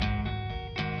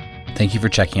Thank you for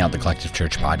checking out the Collective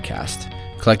Church podcast.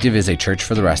 Collective is a church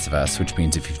for the rest of us, which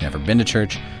means if you've never been to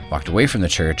church, walked away from the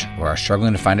church, or are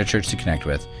struggling to find a church to connect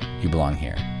with, you belong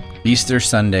here. Easter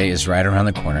Sunday is right around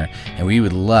the corner, and we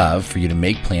would love for you to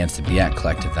make plans to be at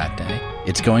Collective that day.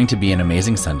 It's going to be an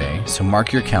amazing Sunday, so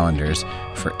mark your calendars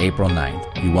for April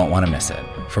 9th. You won't want to miss it.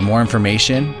 For more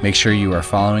information, make sure you are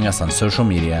following us on social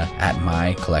media at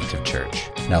My Collective Church.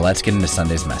 Now let's get into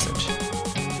Sunday's message.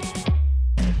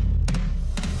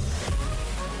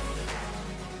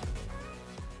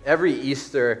 Every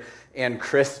Easter and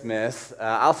Christmas,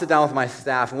 I'll sit down with my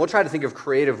staff and we'll try to think of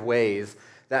creative ways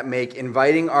that make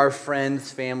inviting our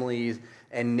friends, families,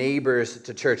 and neighbors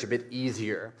to church a bit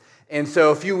easier. And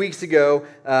so a few weeks ago,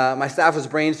 my staff was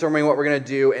brainstorming what we're going to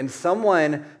do, and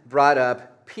someone brought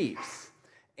up Peeps.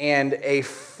 And a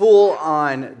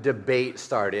full-on debate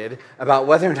started about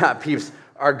whether or not Peeps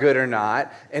are good or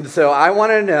not. And so I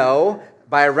want to know,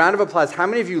 by a round of applause, how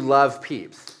many of you love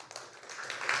Peeps?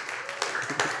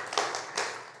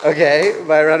 Okay,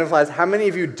 by a round of applause, how many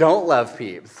of you don't love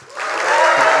Peeps?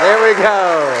 There we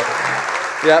go.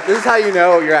 Yep, this is how you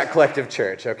know you're at Collective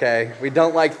Church, okay? We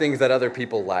don't like things that other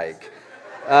people like.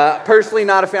 Personally,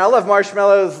 not a fan. I love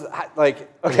marshmallows.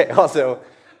 Also,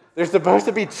 they're supposed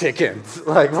to be chickens.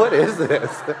 Like, what is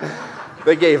this?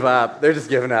 They gave up. They're just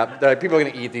giving up. They're like, people are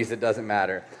going to eat these. It doesn't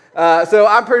matter. So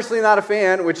I'm personally not a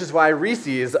fan, which is why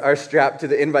Reese's are strapped to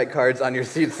the invite cards on your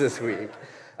seats this week.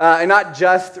 And not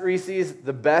just Reese's,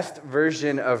 the best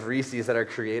version of Reese's that are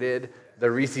created,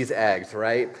 the Reese's eggs,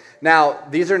 right? Now,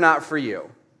 these are not for you,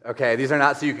 okay? These are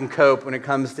not so you can cope when it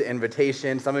comes to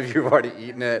invitation. Some of you have already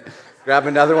eaten it. Grab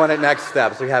another one at Next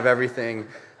Steps. We have everything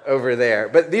over there.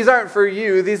 But these aren't for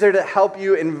you. These are to help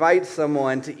you invite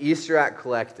someone to Easter at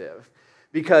Collective,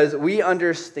 because we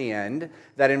understand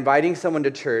that inviting someone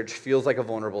to church feels like a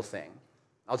vulnerable thing.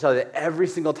 I'll tell you that every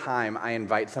single time I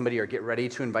invite somebody or get ready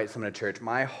to invite someone to church,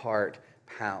 my heart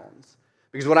pounds.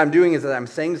 Because what I'm doing is that I'm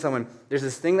saying to someone, there's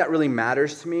this thing that really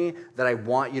matters to me that I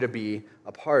want you to be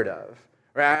a part of.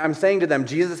 Right? I'm saying to them,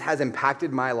 Jesus has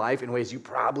impacted my life in ways you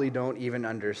probably don't even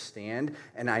understand,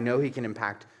 and I know he can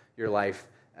impact your life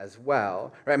as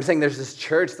well. Right? I'm saying there's this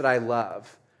church that I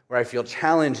love, where I feel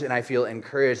challenged and I feel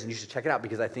encouraged, and you should check it out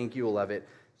because I think you will love it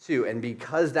too. And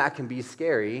because that can be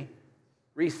scary,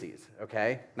 Reese's,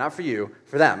 okay? Not for you,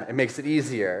 for them. It makes it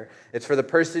easier. It's for the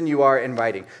person you are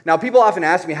inviting. Now, people often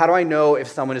ask me, how do I know if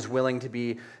someone is willing to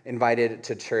be invited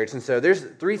to church? And so there's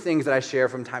three things that I share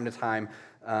from time to time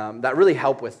that really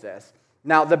help with this.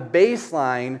 Now, the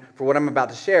baseline for what I'm about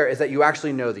to share is that you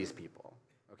actually know these people,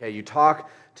 okay? You talk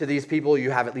to these people,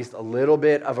 you have at least a little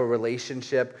bit of a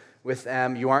relationship with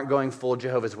them. You aren't going full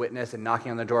Jehovah's Witness and knocking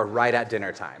on the door right at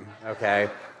dinner time, okay?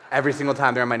 Every single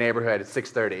time they're in my neighborhood at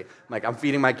 6:30, I'm like, I'm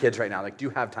feeding my kids right now. Like, do you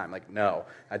have time? Like, no,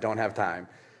 I don't have time.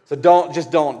 So don't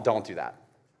do that.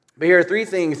 But here are three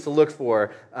things to look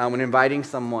for when inviting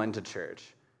someone to church.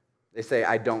 They say,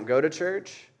 I don't go to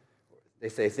church. They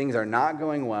say, things are not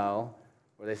going well.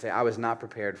 Or they say, I was not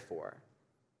prepared for.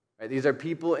 Right? These are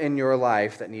people in your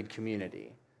life that need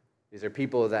community. These are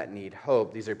people that need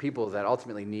hope. These are people that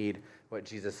ultimately need what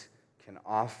Jesus can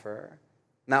offer.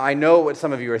 Now, I know what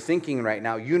some of you are thinking right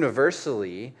now.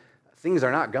 Universally, things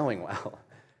are not going well,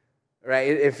 right?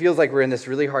 It feels like we're in this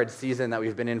really hard season that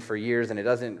we've been in for years, and it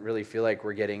doesn't really feel like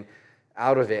we're getting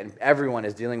out of it. And everyone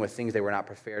is dealing with things they were not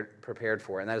prepared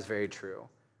for, and that is very true,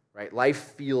 right?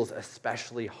 Life feels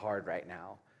especially hard right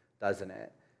now, doesn't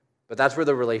it? But that's where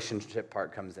the relationship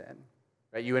part comes in,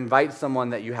 right? You invite someone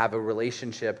that you have a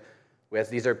relationship with.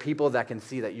 These are people that can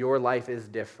see that your life is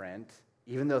different,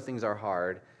 even though things are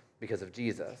hard, because of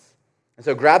Jesus. And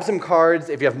so grab some cards.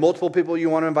 If you have multiple people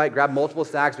you want to invite, grab multiple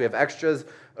stacks. We have extras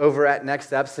over at Next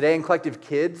Steps. Today in Collective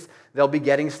Kids, they'll be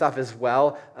getting stuff as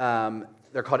well.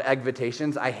 They're called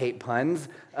Eggvitations. I hate puns,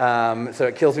 so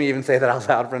it kills me to even say that out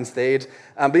loud from stage.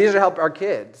 But these are to help our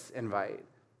kids invite.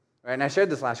 Right? And I shared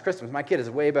this last Christmas. My kid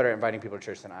is way better at inviting people to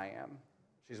church than I am.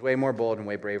 She's way more bold and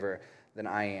way braver than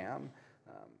I am.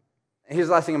 And here's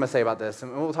the last thing I'm going to say about this,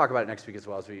 and we'll talk about it next week as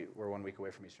well, as we're 1 week away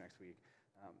from Easter next week.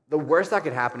 The worst that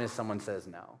could happen is someone says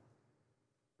no,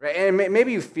 right? And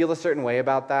maybe you feel a certain way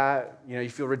about that. You know, you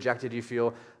feel rejected, you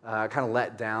feel kind of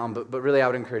let down, but really I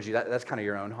would encourage you, that's kind of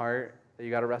your own heart that you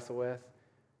got to wrestle with,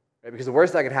 right? Because the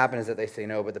worst that could happen is that they say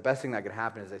no, but the best thing that could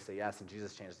happen is they say yes, and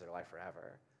Jesus changes their life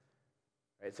forever,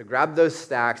 right? So grab those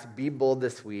stacks, be bold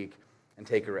this week, and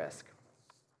take a risk.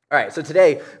 All right, so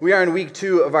today we are in week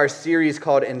 2 of our series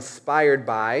called Inspired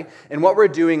By, and what we're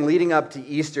doing leading up to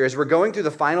Easter is we're going through the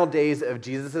final days of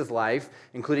Jesus' life,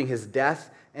 including his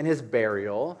death and his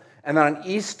burial, and then on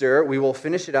Easter we will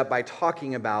finish it up by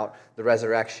talking about the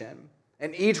resurrection.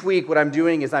 And each week what I'm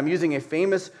doing is I'm using a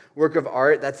famous work of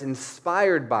art that's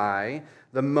inspired by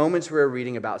the moments we're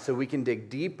reading about so we can dig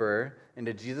deeper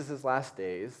into Jesus' last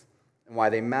days and why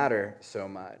they matter so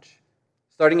much.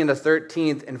 Starting in the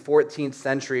 13th and 14th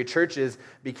century, churches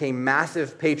became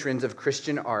massive patrons of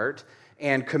Christian art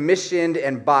and commissioned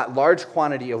and bought large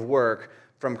quantity of work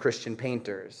from Christian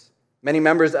painters. Many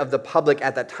members of the public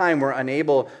at that time were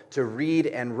unable to read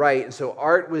and write, and so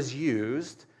art was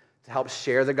used to help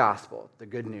share the gospel, the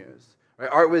good news. Right?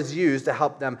 Art was used to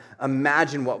help them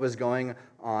imagine what was going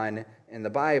on in the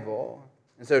Bible.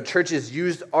 And so churches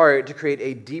used art to create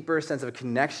a deeper sense of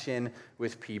connection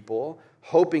with people,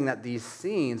 hoping that these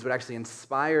scenes would actually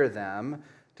inspire them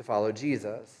to follow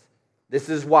Jesus. This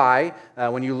is why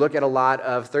when you look at a lot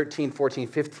of 13th, 14th,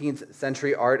 15th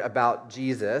century art about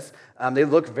Jesus, they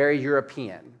look very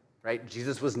European, right?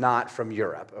 Jesus was not from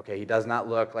Europe, okay? He does not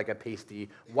look like a pasty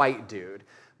white dude.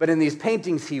 But in these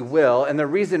paintings, he will, and the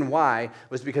reason why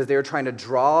was because they were trying to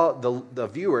draw the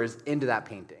viewers into that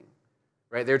painting,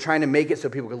 right? They were trying to make it so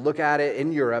people could look at it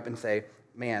in Europe and say,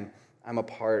 man, I'm a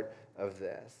part of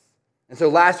this. And so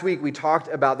last week, we talked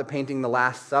about the painting, The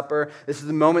Last Supper. This is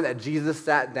the moment that Jesus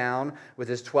sat down with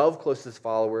his 12 closest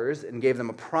followers and gave them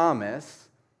a promise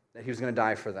that he was going to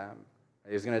die for them, that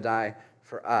he was going to die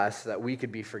for us, so that we could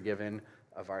be forgiven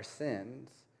of our sins.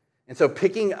 And so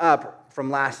picking up from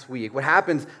last week, what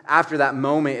happens after that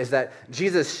moment is that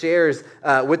Jesus shares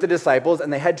with the disciples,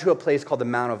 and they head to a place called the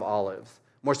Mount of Olives.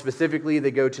 More specifically,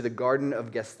 they go to the Garden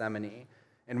of Gethsemane.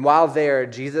 And while there,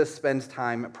 Jesus spends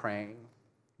time praying.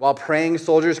 While praying,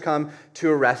 soldiers come to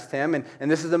arrest him.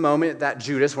 And this is the moment that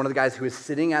Judas, one of the guys who was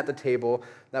sitting at the table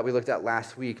that we looked at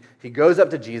last week, he goes up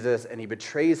to Jesus and he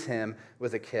betrays him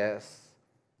with a kiss.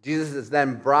 Jesus is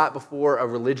then brought before a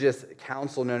religious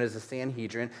council known as the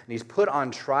Sanhedrin, and he's put on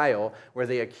trial where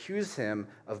they accuse him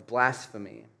of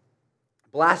blasphemy.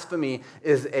 Blasphemy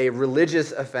is a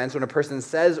religious offense when a person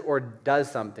says or does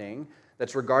something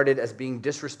that's regarded as being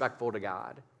disrespectful to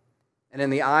God. And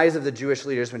in the eyes of the Jewish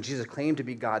leaders, when Jesus claimed to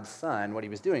be God's son, what he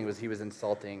was doing was he was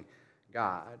insulting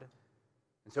God.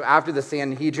 And so after the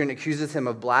Sanhedrin accuses him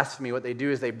of blasphemy, what they do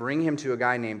is they bring him to a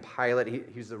guy named Pilate.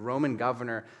 He was the Roman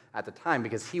governor at the time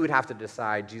because he would have to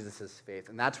decide Jesus' faith.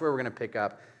 And that's where we're going to pick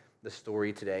up the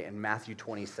story today in Matthew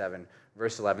 27,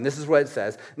 verse 11. This is what it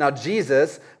says. Now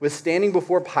Jesus was standing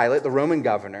before Pilate, the Roman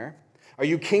governor. "Are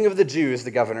you king of the Jews?"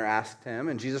 the governor asked him.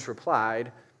 And Jesus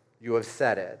replied, "You have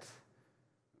said it."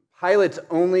 Pilate's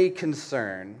only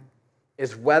concern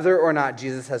is whether or not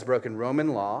Jesus has broken Roman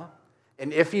law,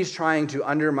 and if he's trying to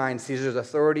undermine Caesar's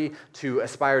authority to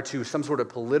aspire to some sort of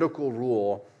political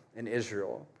rule in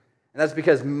Israel. And that's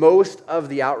because most of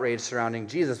the outrage surrounding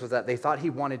Jesus was that they thought he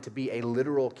wanted to be a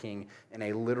literal king and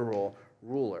a literal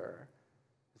ruler.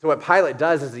 So what Pilate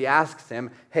does is he asks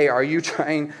him, hey, are you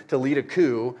trying to lead a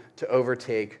coup to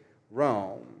overtake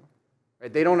Rome?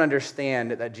 Right? They don't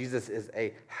understand that Jesus is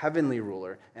a heavenly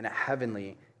ruler and a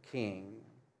heavenly king.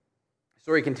 The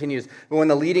story continues, but when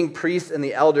the leading priests and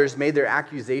the elders made their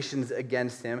accusations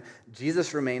against him,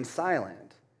 Jesus remained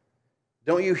silent.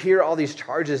 "Don't you hear all these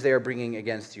charges they are bringing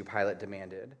against you?" Pilate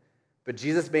demanded. But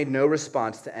Jesus made no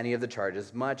response to any of the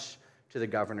charges, much to the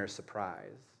governor's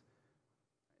surprise.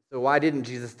 So why didn't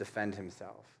Jesus defend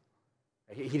himself?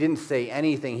 He didn't say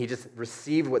anything. He just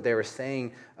received what they were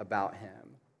saying about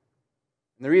him.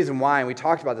 And the reason why, and we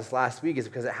talked about this last week, is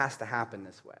because it has to happen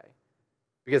this way.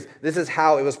 Because this is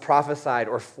how it was prophesied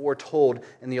or foretold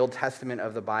in the Old Testament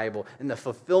of the Bible. And the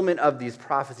fulfillment of these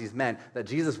prophecies meant that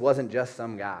Jesus wasn't just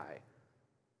some guy.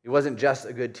 He wasn't just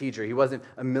a good teacher. He wasn't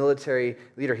a military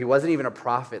leader. He wasn't even a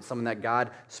prophet, someone that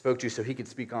God spoke to so he could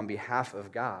speak on behalf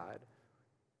of God.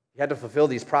 He had to fulfill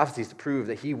these prophecies to prove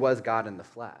that he was God in the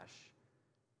flesh.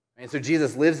 And so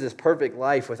Jesus lives this perfect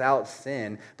life without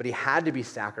sin, but he had to be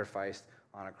sacrificed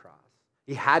on a cross.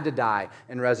 He had to die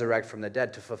and resurrect from the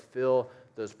dead to fulfill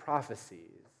those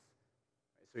prophecies.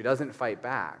 So he doesn't fight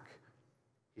back.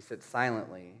 He sits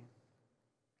silently.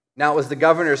 Now, it was the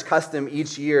governor's custom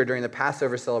each year during the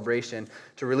Passover celebration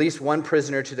to release one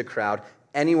prisoner to the crowd,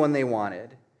 anyone they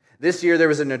wanted. This year, there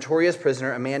was a notorious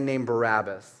prisoner, a man named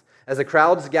Barabbas. As the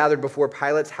crowds gathered before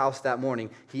Pilate's house that morning,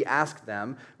 he asked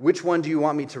them, "Which one do you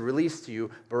want me to release to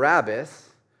you, Barabbas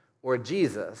or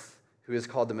Jesus, who is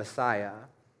called the Messiah?"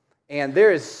 And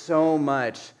there is so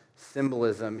much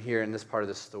symbolism here in this part of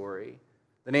the story.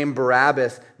 The name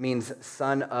Barabbas means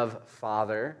son of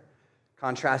father.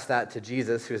 Contrast that to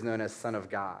Jesus, who is known as Son of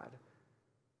God.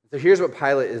 So here's what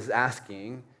Pilate is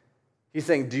asking. He's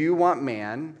saying, do you want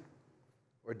man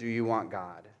or do you want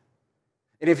God?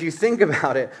 And if you think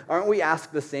about it, aren't we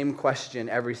asked the same question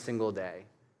every single day?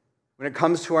 When it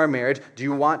comes to our marriage, do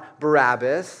you want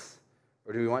Barabbas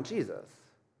or do we want Jesus?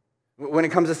 When it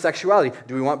comes to sexuality,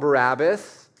 do we want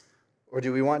Barabbas or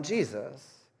do we want Jesus?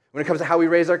 When it comes to how we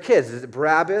raise our kids, is it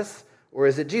Barabbas or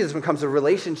is it Jesus? When it comes to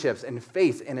relationships and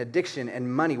faith and addiction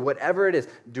and money, whatever it is,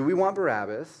 do we want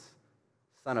Barabbas,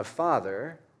 son of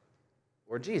Father,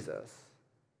 or Jesus,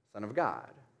 son of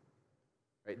God?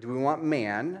 Right? Do we want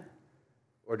man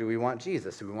or do we want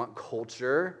Jesus? Do we want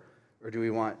culture or do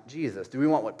we want Jesus? Do we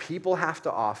want what people have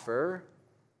to offer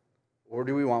or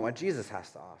do we want what Jesus has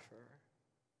to offer?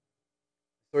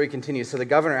 The story continues. So the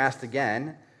governor asked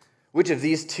again, which of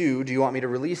these two do you want me to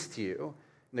release to you?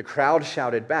 And the crowd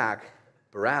shouted back,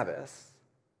 Barabbas.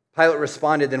 Pilate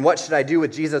responded, then what should I do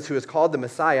with Jesus who is called the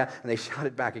Messiah? And they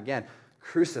shouted back again,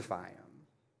 crucify him.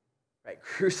 Right?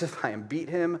 Crucify him, beat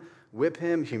him, whip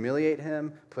him, humiliate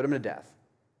him, put him to death.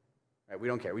 Right? We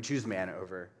don't care. We choose man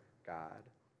over God.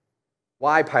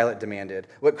 Why, Pilate demanded.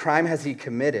 What crime has he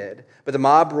committed? But the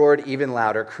mob roared even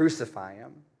louder, crucify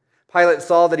him. Pilate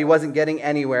saw that he wasn't getting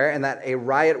anywhere and that a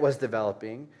riot was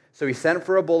developing, so he sent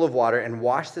for a bowl of water and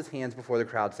washed his hands before the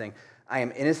crowd, saying, I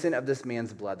am innocent of this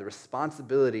man's blood. The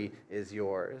responsibility is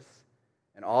yours.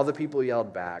 And all the people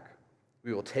yelled back,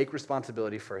 we will take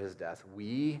responsibility for his death,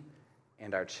 we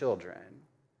and our children.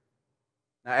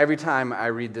 Now, every time I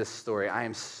read this story, I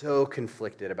am so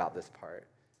conflicted about this part.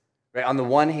 Right? On the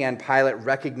one hand, Pilate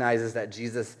recognizes that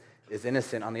Jesus is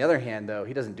innocent. On the other hand, though,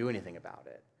 he doesn't do anything about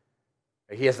it.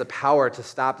 Right? He has the power to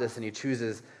stop this, and he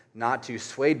chooses not to.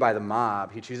 Swayed by the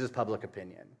mob, he chooses public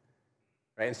opinion.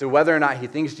 Right? And so whether or not he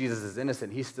thinks Jesus is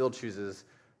innocent, he still chooses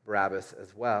Barabbas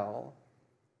as well.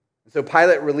 And so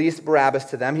Pilate released Barabbas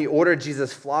to them. He ordered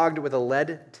Jesus flogged with a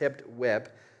lead-tipped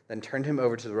whip, then turned him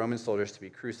over to the Roman soldiers to be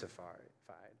crucified.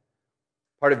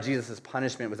 Part of Jesus'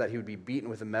 punishment was that he would be beaten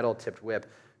with a metal-tipped whip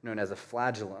known as a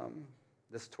flagellum.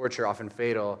 This torture, often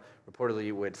fatal,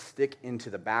 reportedly would stick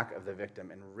into the back of the victim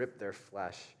and rip their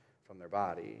flesh from their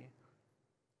body.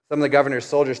 Some of the governor's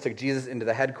soldiers took Jesus into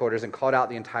the headquarters and called out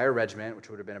the entire regiment, which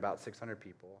would have been about 600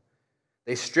 people.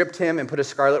 They stripped him and put a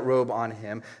scarlet robe on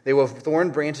him. They wove thorn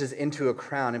branches into a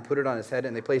crown and put it on his head,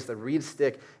 and they placed a reed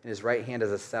stick in his right hand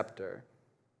as a scepter.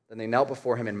 Then they knelt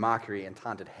before him in mockery and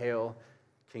taunted, Hail,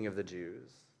 King of the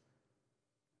Jews.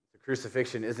 The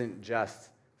crucifixion isn't just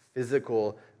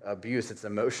physical abuse, it's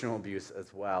emotional abuse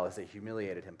as well, as they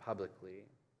humiliated him publicly.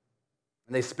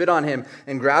 And they spit on him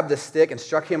and grabbed the stick and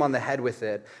struck him on the head with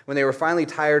it. When they were finally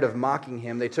tired of mocking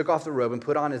him, they took off the robe and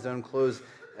put on his own clothes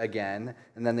again,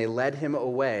 and then they led him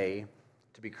away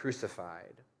to be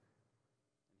crucified.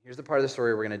 Here's the part of the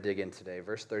story we're going to dig in today.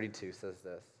 Verse 32 says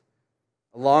this.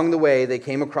 Along the way, they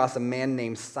came across a man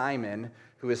named Simon,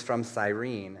 who is from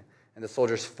Cyrene, and the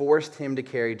soldiers forced him to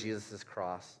carry Jesus'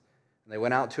 cross. And they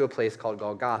went out to a place called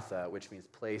Golgotha, which means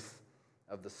place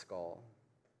of the skull.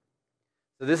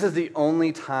 So this is the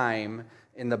only time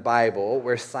in the Bible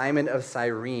where Simon of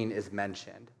Cyrene is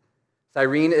mentioned.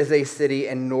 Cyrene is a city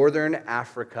in northern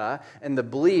Africa, and the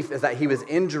belief is that he was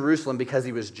in Jerusalem because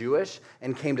he was Jewish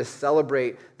and came to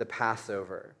celebrate the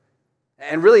Passover.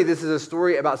 And really, this is a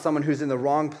story about someone who's in the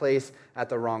wrong place at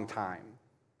the wrong time.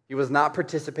 He was not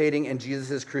participating in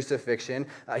Jesus' crucifixion.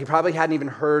 He probably hadn't even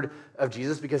heard of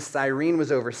Jesus because Cyrene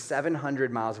was over 700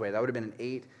 miles away. That would have been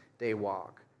an 8-day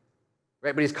walk.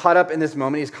 Right? But he's caught up in this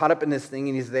moment. He's caught up in this thing,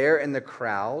 and he's there in the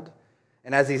crowd.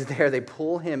 And as he's there, they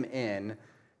pull him in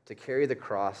to carry the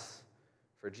cross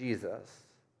for Jesus.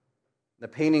 The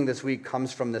painting this week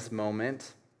comes from this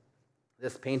moment.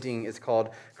 This painting is called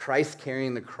Christ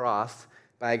Carrying the Cross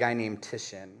by a guy named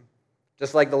Titian.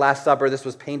 Just like the Last Supper, this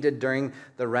was painted during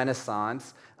the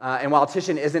Renaissance. And while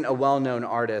Titian isn't a well-known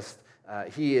artist,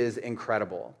 he is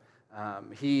incredible.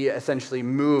 He essentially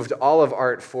moved all of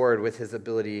art forward with his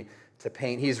ability to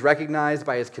paint. He's recognized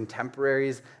by his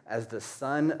contemporaries as the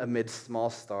sun amidst small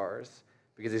stars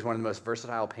because he's one of the most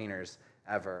versatile painters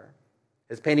ever.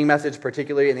 His painting message,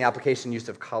 particularly in the application use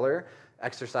of color,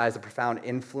 exercised a profound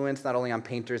influence not only on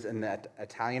painters in the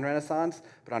Italian Renaissance,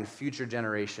 but on future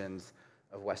generations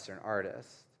of Western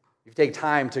artists. If you take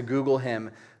time to Google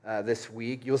him this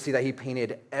week, you'll see that he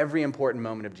painted every important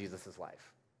moment of Jesus'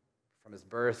 life, from his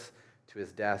birth to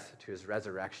his death to his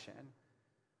resurrection.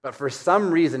 But for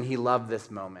some reason, he loved this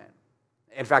moment.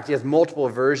 In fact, he has multiple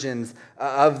versions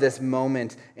of this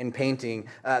moment in painting.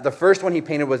 The first one he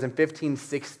painted was in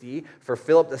 1560 for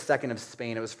Philip II of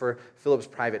Spain. It was for Philip's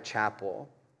private chapel.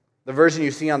 The version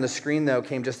you see on the screen, though,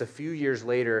 came just a few years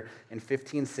later in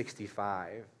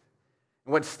 1565.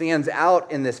 And what stands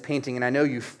out in this painting, and I know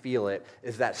you feel it,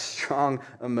 is that strong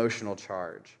emotional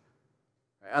charge.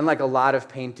 Unlike a lot of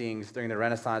paintings during the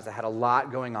Renaissance that had a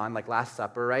lot going on, like Last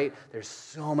Supper, right? There's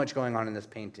so much going on in this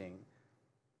painting.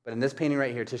 But in this painting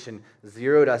right here, Titian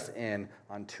zeroed us in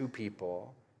on two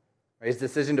people. His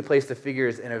decision to place the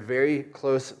figures in a very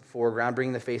close foreground,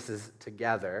 bringing the faces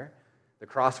together, the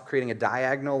cross creating a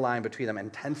diagonal line between them,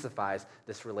 intensifies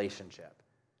this relationship.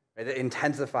 Right? It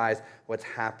intensifies what's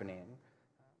happening.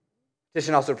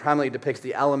 Titian also primarily depicts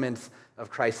the elements of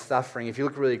Christ's suffering. If you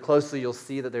look really closely, you'll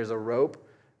see that there's a rope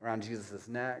around Jesus'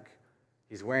 neck.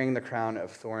 He's wearing the crown of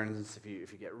thorns.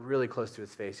 If you get really close to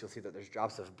his face, you'll see that there's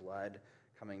drops of blood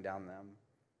coming down them.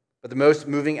 But the most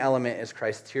moving element is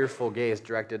Christ's tearful gaze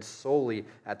directed solely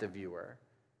at the viewer,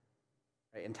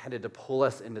 right? Intended to pull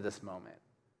us into this moment,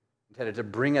 intended to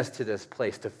bring us to this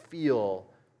place, to feel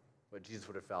what Jesus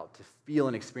would have felt, to feel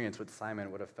and experience what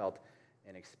Simon would have felt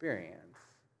and experienced.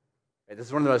 Right? This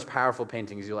is one of the most powerful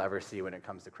paintings you'll ever see when it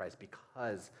comes to Christ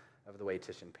because of the way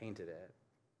Titian painted it.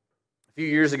 A few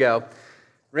years ago,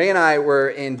 Ray and I were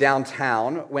in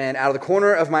downtown when out of the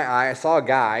corner of my eye, I saw a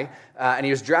guy, and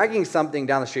he was dragging something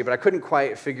down the street, but I couldn't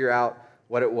quite figure out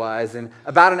what it was. And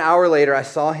about an hour later, I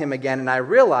saw him again, and I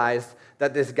realized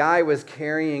that this guy was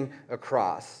carrying a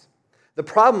cross. The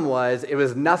problem was it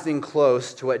was nothing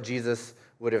close to what Jesus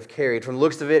would have carried. From the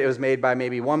looks of it, it was made by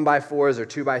maybe 1x4s or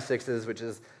 2x6s, which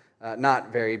is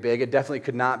not very big. It definitely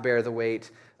could not bear the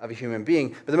weight of a human being.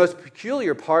 But the most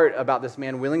peculiar part about this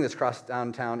man wheeling this cross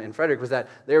downtown in Frederick was that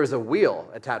there was a wheel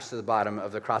attached to the bottom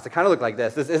of the cross. It kind of looked like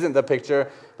this. This isn't the picture,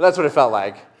 but that's what it felt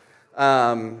like.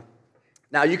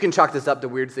 Now, you can chalk this up to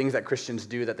weird things that Christians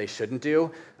do that they shouldn't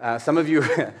do. Some of you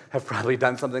have probably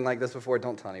done something like this before.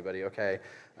 Don't tell anybody, okay?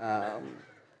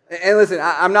 And listen,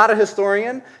 I'm not a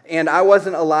historian, and I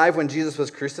wasn't alive when Jesus was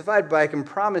crucified, but I can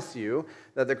promise you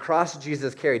that the cross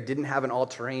Jesus carried didn't have an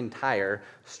all-terrain tire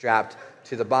strapped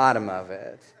to the bottom of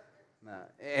it.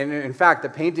 And in fact, the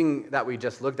painting that we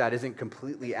just looked at isn't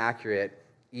completely accurate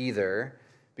either,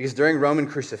 because during Roman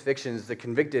crucifixions, the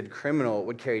convicted criminal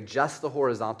would carry just the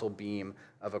horizontal beam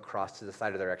of a cross to the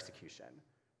side of their execution.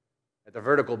 The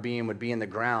vertical beam would be in the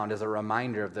ground as a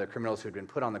reminder of the criminals who had been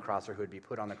put on the cross or who would be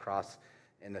put on the cross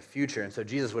in the future. And so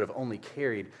Jesus would have only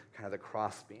carried kind of the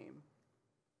cross beam.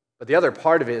 But the other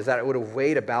part of it is that it would have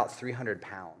weighed about 300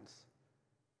 pounds.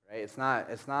 Right? It's not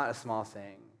a small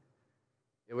thing.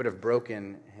 It would have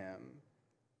broken him.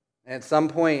 And at some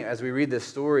point, as we read this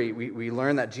story, we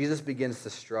learn that Jesus begins to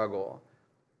struggle.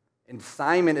 And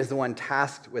Simon is the one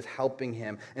tasked with helping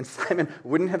him. And Simon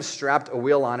wouldn't have strapped a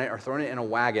wheel on it or thrown it in a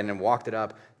wagon and walked it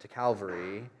up to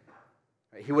Calvary.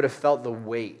 He would have felt the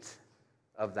weight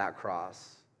of that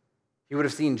cross. He would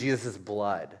have seen Jesus'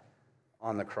 blood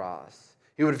on the cross.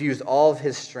 He would have used all of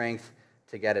his strength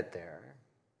to get it there.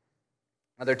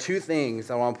 Now, there are two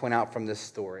things I want to point out from this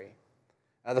story.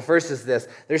 The first is this.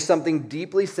 There's something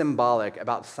deeply symbolic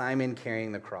about Simon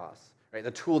carrying the cross, right?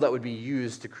 The tool that would be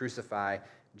used to crucify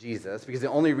Jesus, because the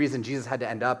only reason Jesus had to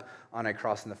end up on a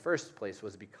cross in the first place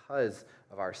was because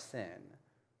of our sin.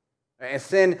 And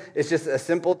sin is just a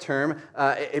simple term.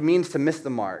 It means to miss the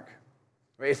mark.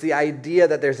 Right? It's the idea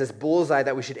that there's this bullseye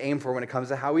that we should aim for when it comes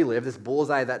to how we live, this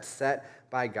bullseye that's set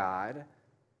by God.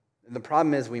 And the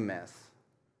problem is we miss.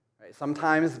 Right?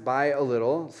 Sometimes by a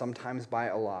little, sometimes by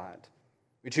a lot.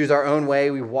 We choose our own way.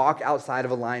 We walk outside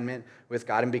of alignment with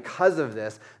God. And because of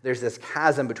this, there's this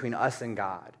chasm between us and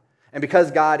God. And because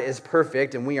God is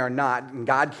perfect and we are not, and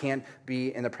God can't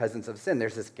be in the presence of sin,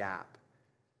 there's this gap.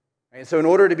 Right? So in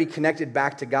order to be connected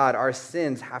back to God, our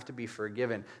sins have to be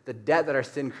forgiven. The debt that our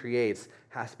sin creates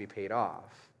has to be paid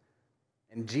off.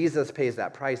 And Jesus pays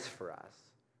that price for us.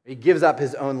 He gives up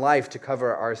his own life to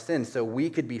cover our sins so we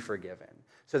could be forgiven,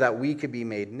 so that we could be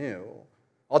made new.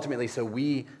 Ultimately, so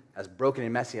we, as broken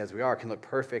and messy as we are, can look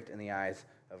perfect in the eyes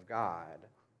of God.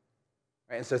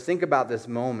 Right? And so think about this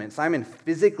moment. Simon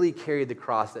physically carried the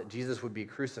cross that Jesus would be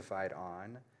crucified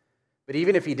on. But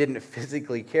even if he didn't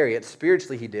physically carry it,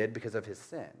 spiritually he did because of his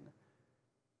sin.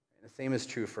 And the same is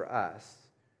true for us.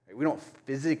 Right? We don't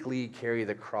physically carry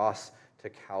the cross to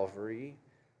Calvary,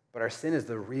 but our sin is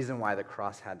the reason why the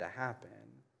cross had to happen.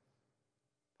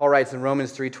 Paul writes in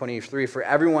Romans 3:23, "For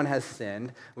everyone has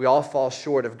sinned, we all fall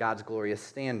short of God's glorious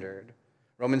standard."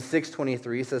 Romans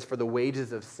 6:23 says, "For the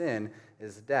wages of sin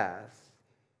is death."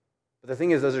 But the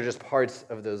thing is, those are just parts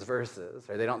of those verses.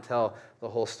 Right? They don't tell the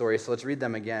whole story, so let's read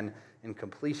them again in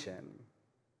completion.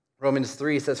 Romans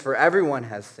 3 says, "For everyone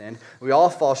has sinned, we all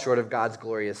fall short of God's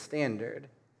glorious standard.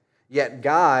 Yet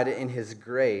God, in his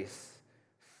grace,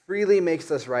 freely makes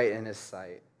us right in his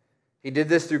sight. He did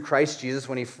this through Christ Jesus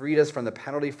when he freed us from the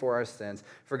penalty for our sins.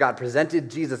 For God presented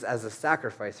Jesus as a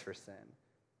sacrifice for sin.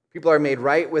 People are made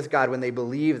right with God when they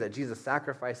believe that Jesus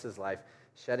sacrificed his life,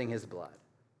 shedding his blood.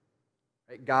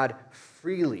 Right? God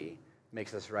freely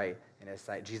makes us right in his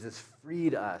sight. Jesus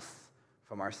freed us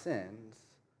from our sins.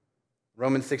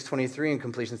 Romans 6:23 in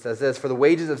completion says this, "For the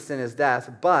wages of sin is death,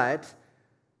 but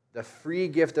the free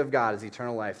gift of God is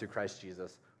eternal life through Christ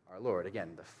Jesus our Lord."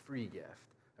 Again, the free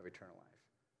gift of eternal life.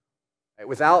 Right?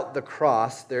 Without the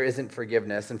cross, there isn't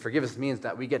forgiveness, and forgiveness means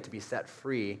that we get to be set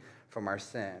free from our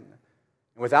sin.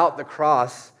 And without the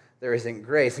cross, there isn't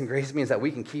grace, and grace means that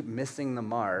we can keep missing the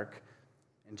mark,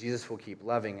 and Jesus will keep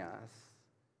loving us.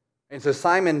 And so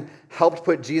Simon helped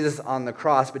put Jesus on the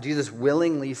cross, but Jesus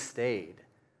willingly stayed.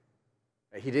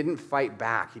 He didn't fight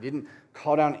back. He didn't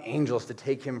call down angels to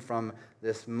take him from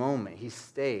this moment. He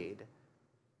stayed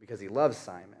because he loved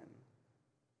Simon.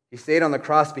 He stayed on the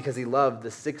cross because he loved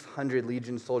the 600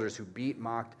 legion soldiers who beat,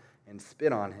 mocked, and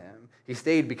spit on him. He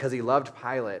stayed because he loved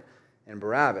Pilate and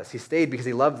Barabbas. He stayed because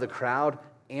he loved the crowd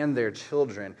and their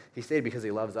children. He stayed because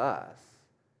he loves us.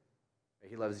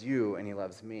 He loves you and he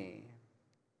loves me.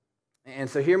 And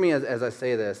so hear me as I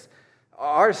say this.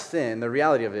 Our sin, the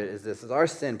reality of it is this, is our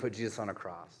sin put Jesus on a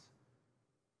cross.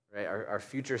 Right? Our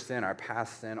future sin, our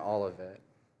past sin, all of it.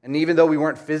 And even though we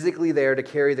weren't physically there to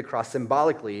carry the cross,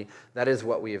 symbolically, that is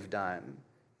what we have done.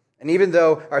 And even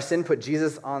though our sin put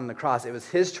Jesus on the cross, it was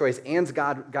his choice and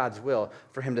God's will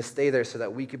for him to stay there so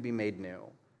that we could be made new.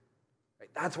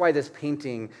 Right? That's why this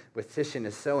painting with Titian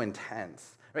is so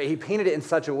intense. Right? He painted it in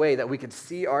such a way that we could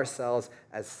see ourselves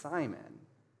as Simon.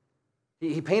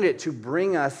 He painted it to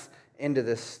bring us into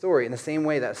this story in the same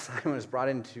way that Simon was brought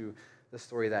into the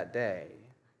story that day.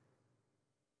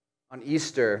 On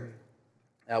Easter,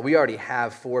 we already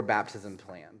have 4 baptisms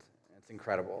planned. It's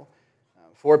incredible.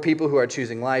 4 people who are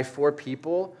choosing life, 4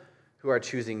 people who are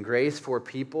choosing grace, 4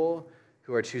 people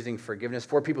who are choosing forgiveness,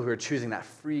 4 people who are choosing that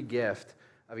free gift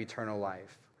of eternal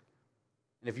life.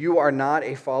 And if you are not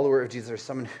a follower of Jesus or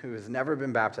someone who has never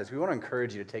been baptized, we want to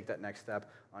encourage you to take that next step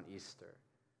on Easter.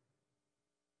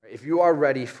 If you are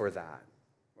ready for that,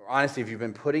 or honestly, if you've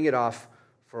been putting it off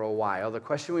for a while, the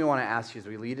question we want to ask you as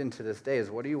we lead into this day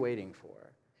is, what are you waiting for?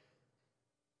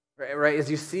 Right? As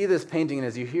you see this painting and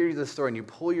as you hear this story and you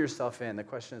pull yourself in, the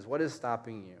question is, what is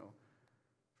stopping you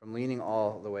from leaning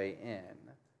all the way in?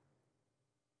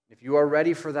 If you are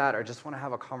ready for that or just want to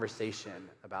have a conversation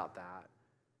about that,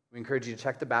 we encourage you to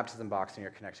check the baptism box in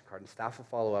your connection card, and staff will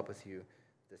follow up with you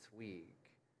this week.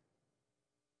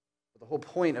 The whole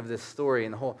point of this story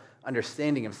and the whole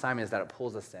understanding of Simon is that it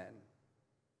pulls us in.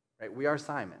 Right? We are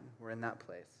Simon. We're in that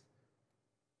place.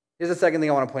 Here's the second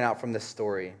thing I want to point out from this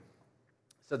story.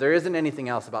 So there isn't anything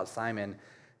else about Simon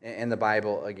in the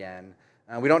Bible again.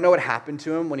 We don't know what happened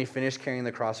to him when he finished carrying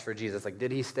the cross for Jesus. Like,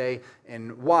 did he stay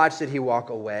and watch? Did he walk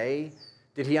away?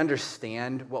 Did he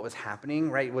understand what was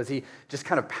happening, right? Was he just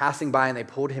kind of passing by and they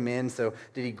pulled him in? So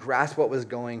did he grasp what was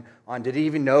going on? Did he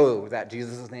even know that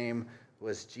Jesus' name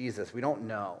was Jesus? We don't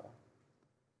know.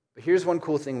 But here's one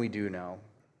cool thing we do know.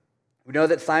 We know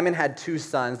that Simon had 2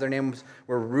 sons. Their names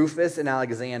were Rufus and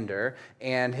Alexander,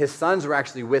 and his sons were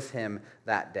actually with him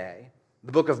that day.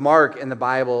 The book of Mark in the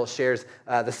Bible shares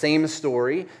the same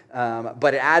story,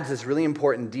 but it adds this really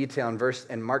important detail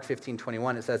in Mark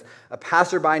 15:21. It says, "A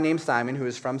passerby named Simon, who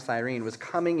was from Cyrene, was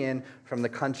coming in from the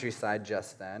countryside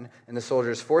just then, and the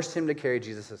soldiers forced him to carry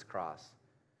Jesus' cross.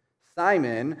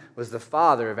 Simon was the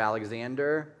father of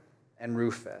Alexander and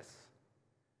Rufus."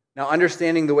 Now,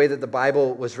 understanding the way that the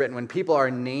Bible was written, when people are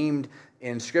named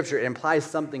in Scripture, it implies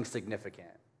something significant.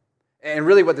 And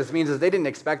really what this means is they didn't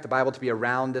expect the Bible to be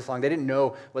around this long. They didn't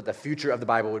know what the future of the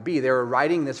Bible would be. They were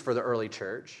writing this for the early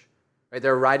church. Right? They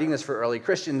were writing this for early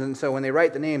Christians, and so when they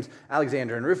write the names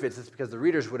Alexander and Rufus, it's because the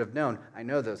readers would have known, I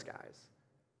know those guys.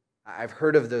 I've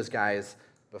heard of those guys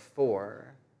before.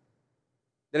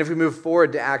 Then if we move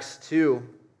forward to Acts 2,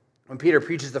 when Peter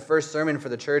preaches the first sermon for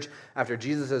the church after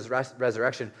Jesus'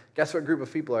 resurrection, guess what group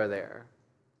of people are there?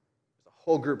 There's a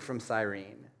whole group from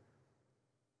Cyrene.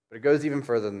 But it goes even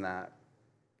further than that.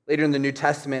 Later in the New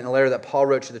Testament, in a letter that Paul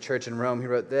wrote to the church in Rome, he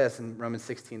wrote this in Romans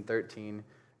 16:13,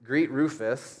 "Greet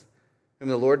Rufus, whom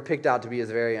the Lord picked out to be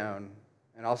his very own,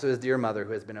 and also his dear mother,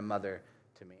 who has been a mother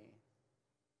to me."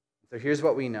 So here's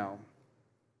what we know.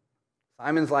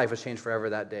 Simon's life was changed forever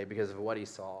that day because of what he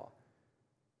saw.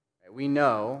 We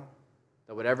know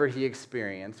that whatever he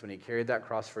experienced when he carried that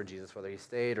cross for Jesus, whether he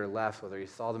stayed or left, whether he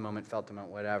saw the moment, felt the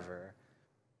moment, whatever,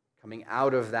 coming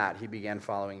out of that, he began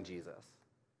following Jesus.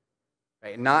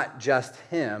 Right? Not just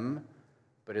him,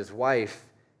 but his wife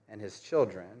and his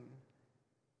children.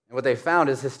 And what they found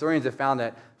is historians have found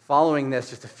that following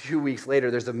this, just a few weeks later,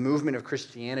 there's a movement of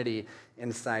Christianity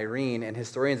in Cyrene, and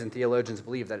historians and theologians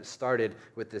believe that it started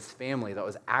with this family that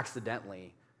was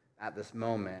accidentally at this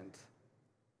moment.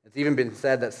 It's even been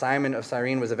said that Simon of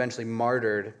Cyrene was eventually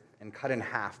martyred and cut in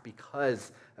half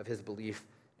because of his belief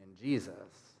in Jesus.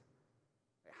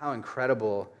 How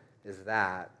incredible is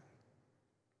that?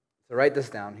 So write this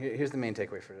down. Here's the main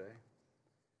takeaway for today.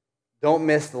 Don't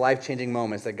miss the life-changing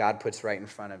moments that God puts right in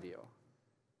front of you.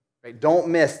 Right? Don't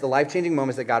miss the life-changing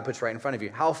moments that God puts right in front of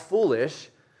you. How foolish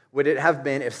would it have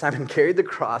been if Simon carried the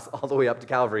cross all the way up to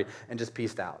Calvary and just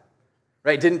peaced out?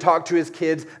 Right? Didn't talk to his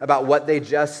kids about what they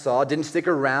just saw, didn't stick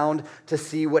around to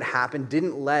see what happened,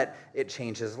 didn't let it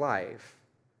change his life.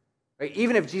 Right?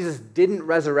 Even if Jesus didn't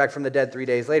resurrect from the dead 3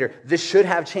 days later, this should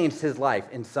have changed his life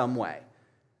in some way.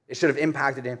 It should have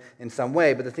impacted him in some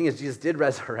way, but the thing is, Jesus did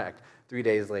resurrect 3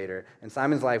 days later, and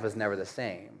Simon's life was never the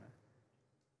same.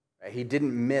 Right? He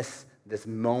didn't miss this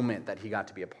moment that he got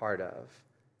to be a part of.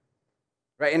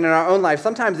 Right? And in our own life,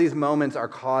 sometimes these moments are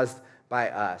caused by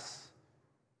us.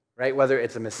 Right? Whether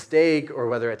it's a mistake or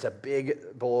whether it's a big,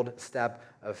 bold step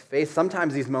of faith,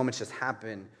 sometimes these moments just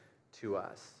happen to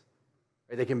us.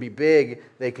 Right? They can be big,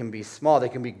 they can be small, they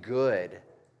can be good,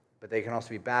 but they can also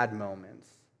be bad moments.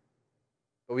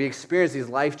 But we experience these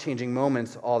life-changing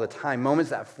moments all the time, moments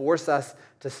that force us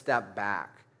to step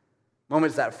back,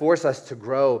 moments that force us to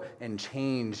grow and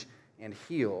change and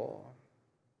heal.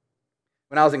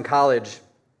 When I was in college,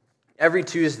 every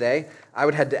Tuesday, I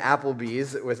would head to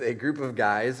Applebee's with a group of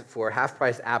guys for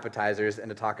half-price appetizers and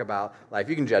to talk about life.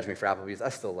 You can judge me for Applebee's. I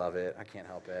still love it. I can't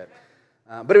help it.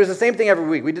 But it was the same thing every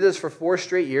week. We did this for 4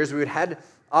 straight years. We would head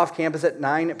off campus at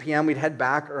 9 p.m. We'd head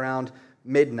back around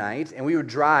midnight, and we would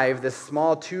drive this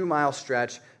small 2-mile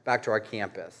stretch back to our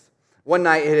campus. One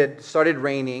night, it had started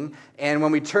raining, and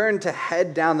when we turned to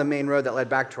head down the main road that led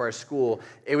back to our school,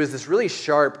 it was this really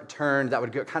sharp turn that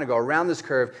would kind of go around this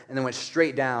curve and then went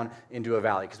straight down into a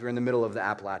valley because we were in the middle of the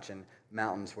Appalachian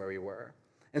Mountains where we were.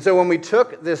 And so when we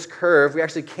took this curve, we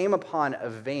actually came upon a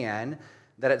van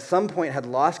that at some point had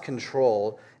lost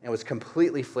control and was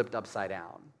completely flipped upside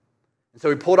down. And so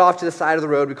we pulled off to the side of the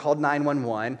road. We called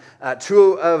 911.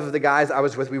 2 of the guys I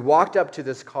was with, we walked up to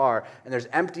this car, and there's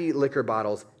empty liquor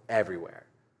bottles everywhere,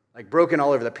 like broken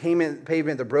all over the pavement.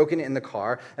 They're broken in the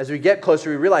car. As we get closer,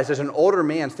 we realize there's an older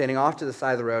man standing off to the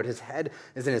side of the road. His head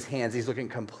is in his hands. He's looking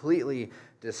completely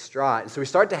distraught. And so we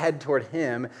start to head toward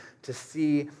him to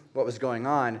see what was going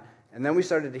on, and then we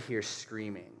started to hear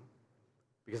screaming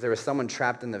because there was someone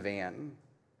trapped in the van.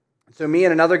 So me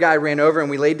and another guy ran over, and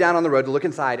we laid down on the road to look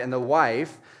inside, and the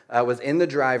wife was in the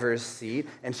driver's seat,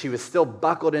 and she was still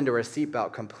buckled into her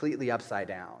seatbelt completely upside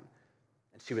down,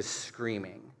 and she was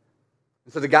screaming.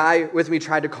 And so the guy with me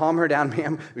tried to calm her down.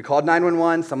 Ma'am, we called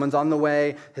 911, someone's on the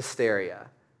way, hysteria.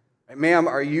 Right, ma'am,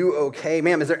 are you okay?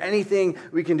 Ma'am, is there anything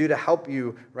we can do to help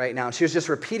you right now? And she was just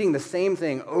repeating the same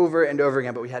thing over and over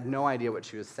again, but we had no idea what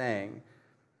she was saying.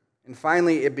 And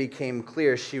finally, it became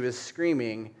clear she was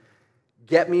screaming,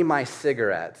 "Get me my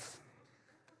cigarettes."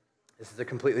 This is a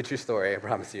completely true story, I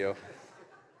promise you.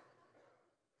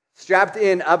 Strapped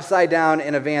in upside down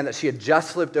in a van that she had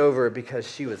just flipped over because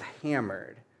she was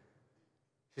hammered.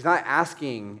 She's not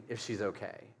asking if she's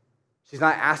okay. She's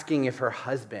not asking if her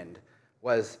husband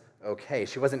was okay.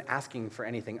 She wasn't asking for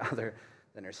anything other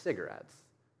than her cigarettes.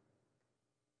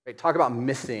 Right? Talk about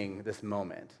missing this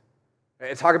moment.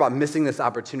 Right? Talk about missing this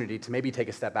opportunity to maybe take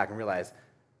a step back and realize,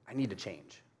 I need to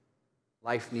change.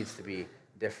 Life needs to be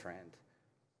different.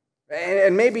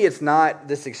 And maybe it's not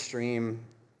this extreme,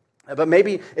 but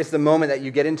maybe it's the moment that you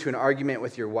get into an argument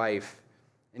with your wife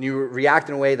and you react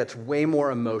in a way that's way more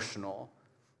emotional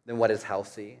than what is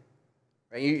healthy.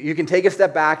 Right? You can take a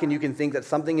step back and you can think that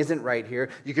something isn't right here.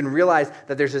 You can realize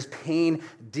that there's this pain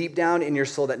deep down in your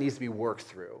soul that needs to be worked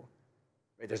through.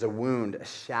 Right? There's a wound, a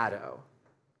shadow,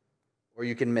 or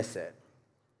you can miss it.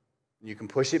 You can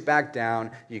push it back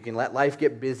down. You can let life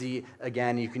get busy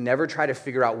again. You can never try to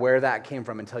figure out where that came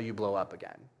from until you blow up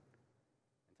again,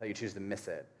 until you choose to miss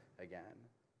it again.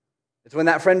 It's when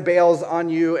that friend bails on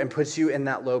you and puts you in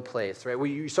that low place, right, where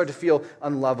you start to feel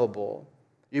unlovable.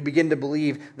 You begin to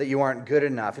believe that you aren't good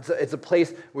enough. It's a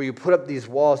place where you put up these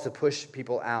walls to push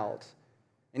people out.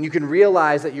 And you can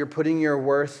realize that you're putting your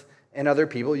worth in other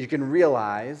people. You can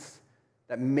realize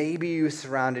that maybe you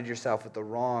surrounded yourself with the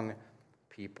wrong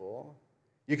people.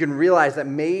 You can realize that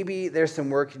maybe there's some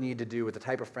work you need to do with the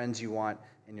type of friends you want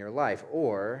in your life,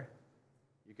 or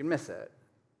you can miss it.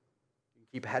 You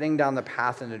keep heading down the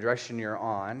path in the direction you're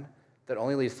on that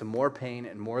only leads to more pain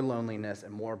and more loneliness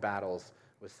and more battles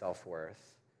with self-worth.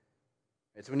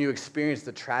 It's when you experience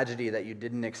the tragedy that you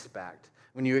didn't expect,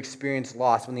 when you experience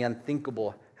loss, when the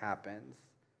unthinkable happens.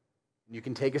 You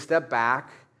can take a step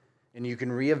back and you can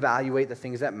reevaluate the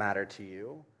things that matter to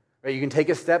you. Right? You can take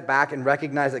a step back and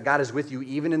recognize that God is with you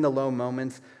even in the low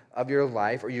moments of your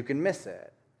life, or you can miss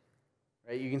it.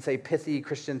 Right? You can say pithy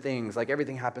Christian things like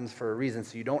everything happens for a reason,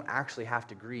 so you don't actually have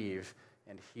to grieve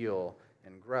and heal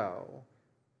and grow.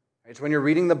 It's when you're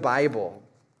reading the Bible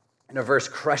and a verse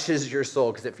crushes your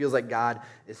soul because it feels like God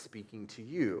is speaking to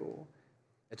you.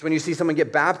 It's when you see someone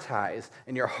get baptized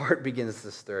and your heart begins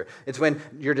to stir. It's when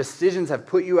your decisions have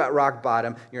put you at rock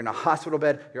bottom, you're in a hospital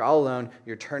bed, you're all alone,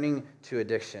 you're turning to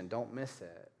addiction. Don't miss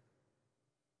it.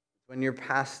 It's when your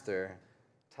pastor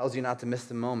tells you not to miss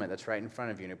the moment that's right in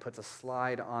front of you and he puts a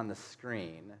slide on the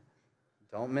screen.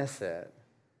 Don't miss it.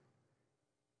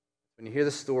 When you hear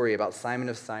the story about Simon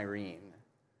of Cyrene,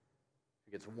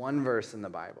 he gets one verse in the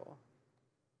Bible,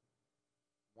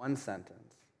 one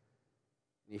sentence.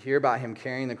 You hear about him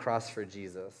carrying the cross for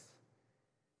Jesus.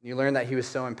 You learn that he was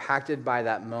so impacted by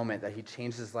that moment that he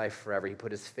changed his life forever. He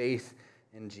put his faith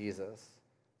in Jesus.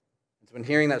 It's when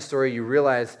hearing that story, you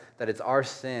realize that it's our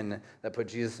sin that put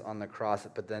Jesus on the cross,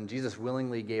 but then Jesus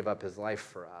willingly gave up his life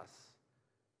for us.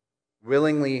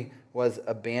 Willingly was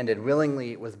abandoned,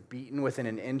 willingly was beaten within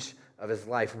an inch of his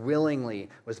life, willingly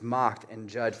was mocked and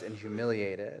judged and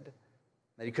humiliated.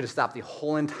 That he could have stopped the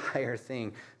whole entire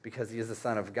thing because he is the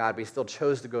Son of God, but he still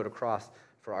chose to go to cross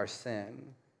for our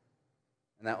sin.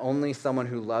 And that only someone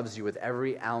who loves you with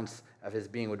every ounce of his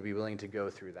being would be willing to go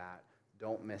through that.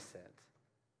 Don't miss it.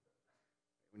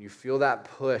 When you feel that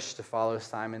push to follow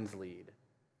Simon's lead,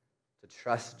 to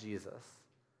trust Jesus,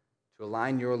 to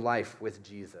align your life with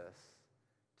Jesus,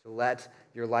 to let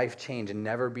your life change and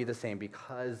never be the same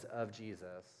because of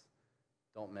Jesus,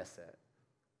 don't miss it.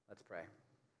 Let's pray.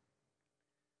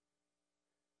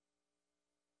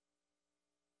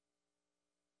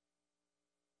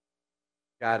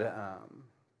 God,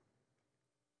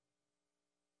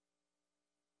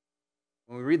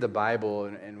 when we read the Bible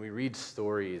and we read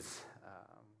stories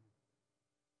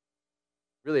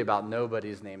really about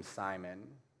nobody's named Simon,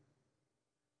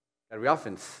 God, we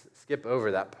often skip over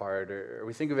that part or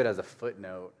we think of it as a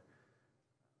footnote.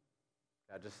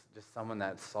 God, just someone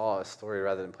that saw a story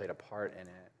rather than played a part in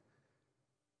it.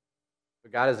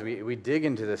 But God, as we dig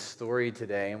into this story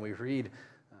today and we read,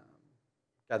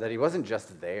 God, that he wasn't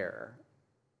just there,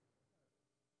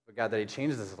 but God, that he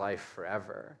changed his life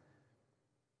forever.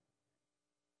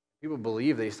 People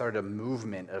believe that he started a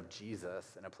movement of Jesus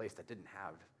in a place that didn't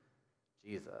have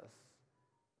Jesus.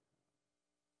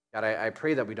 God, I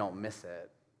pray that we don't miss it.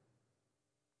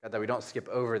 God, that we don't skip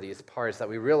over these parts, that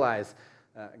we realize,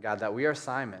 God, that we are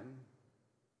Simon.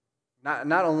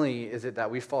 Not only is it that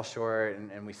we fall short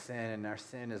and we sin, and our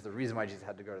sin is the reason why Jesus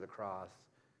had to go to the cross,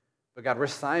 but God, we're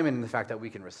Simon in the fact that we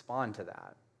can respond to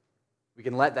that. We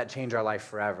can let that change our life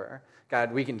forever.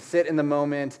 God, we can sit in the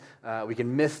moment, we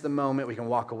can miss the moment, we can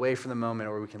walk away from the moment,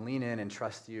 or we can lean in and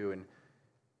trust you and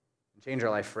change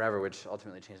our life forever, which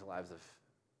ultimately changes the lives of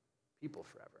people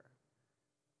forever.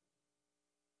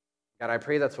 God, I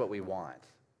pray that's what we want.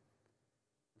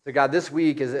 So God, this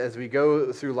week, as we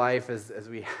go through life, as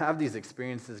we have these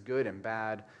experiences, good and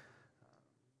bad,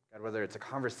 God, whether it's a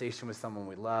conversation with someone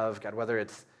we love, God, whether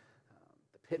it's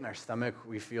the pit in our stomach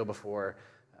we feel before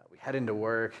we head into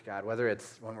work, God, whether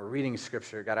it's when we're reading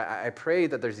Scripture, God, I pray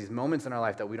that there's these moments in our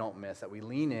life that we don't miss, that we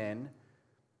lean in,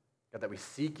 God, that we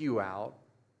seek you out.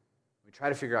 We try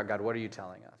to figure out, God, what are you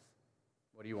telling us?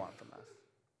 What do you want from us?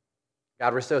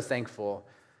 God, we're so thankful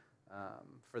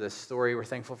for this story. We're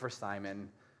thankful for Simon.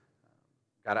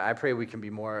 God, I pray we can be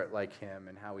more like him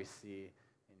in how we see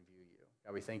and view you.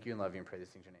 God, we thank you and love you and pray these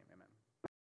things in your name.